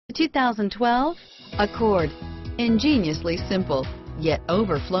2012 Accord. Ingeniously simple, yet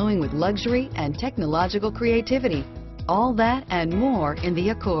overflowing with luxury and technological creativity. All that and more in the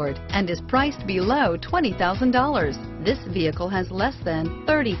Accord, and is priced below $20,000. This vehicle has less than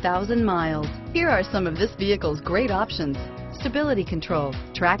 30,000 miles. Here are some of this vehicle's great options: stability control,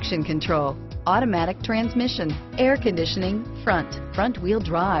 traction control, automatic transmission, air conditioning, front-wheel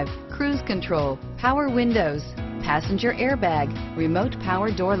drive, cruise control, power windows, passenger airbag, remote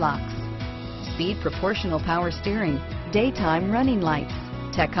power door locks, speed proportional power steering, daytime running lights,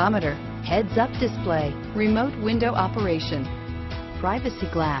 tachometer, heads-up display, remote window operation, privacy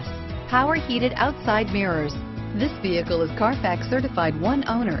glass, power heated outside mirrors. This vehicle is Carfax certified one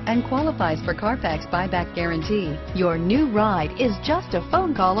owner and qualifies for Carfax buyback guarantee. Your new ride is just a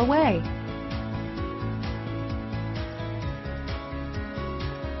phone call away.